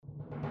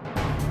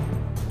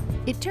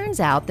It turns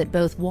out that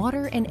both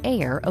water and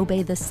air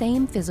obey the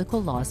same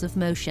physical laws of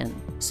motion.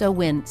 So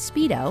when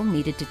Speedo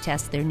needed to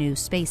test their new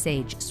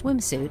space-age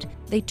swimsuit,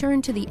 they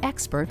turned to the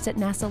experts at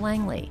NASA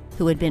Langley,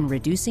 who had been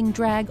reducing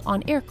drag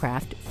on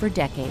aircraft for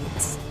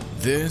decades.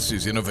 This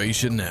is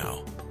Innovation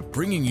Now,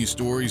 bringing you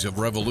stories of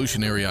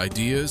revolutionary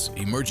ideas,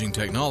 emerging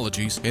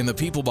technologies, and the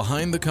people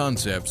behind the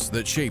concepts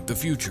that shape the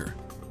future.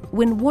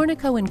 When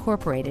Warnaco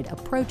Incorporated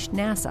approached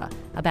NASA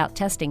about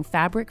testing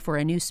fabric for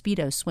a new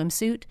Speedo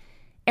swimsuit,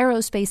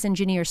 aerospace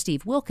engineer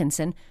Steve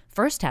Wilkinson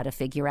first had to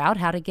figure out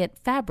how to get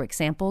fabric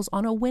samples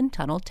on a wind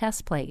tunnel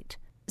test plate.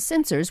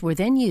 Sensors were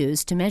then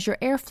used to measure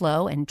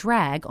airflow and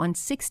drag on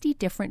 60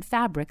 different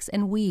fabrics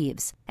and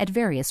weaves at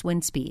various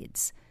wind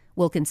speeds.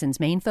 Wilkinson's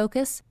main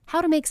focus?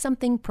 How to make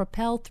something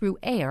propel through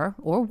air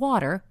or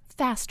water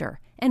faster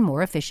and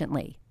more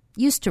efficiently.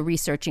 Used to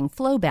researching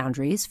flow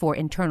boundaries for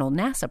internal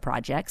NASA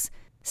projects,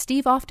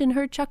 Steve often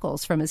heard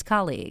chuckles from his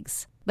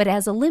colleagues. But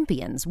as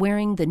Olympians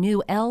wearing the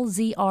new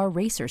LZR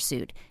racer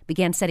suit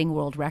began setting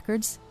world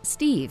records,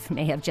 Steve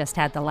may have just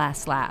had the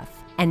last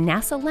laugh. And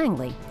NASA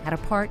Langley had a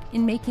part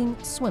in making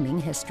swimming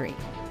history.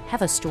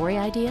 Have a story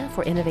idea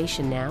for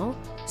Innovation Now?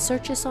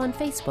 Search us on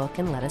Facebook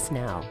and let us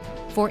know.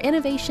 For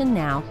Innovation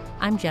Now,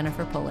 I'm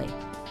Jennifer Pulley.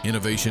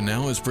 Innovation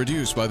Now is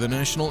produced by the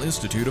National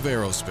Institute of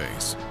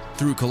Aerospace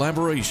through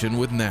collaboration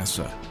with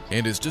NASA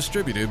and is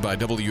distributed by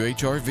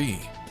WHRV.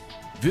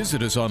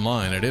 Visit us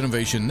online at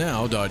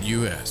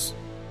innovationnow.us.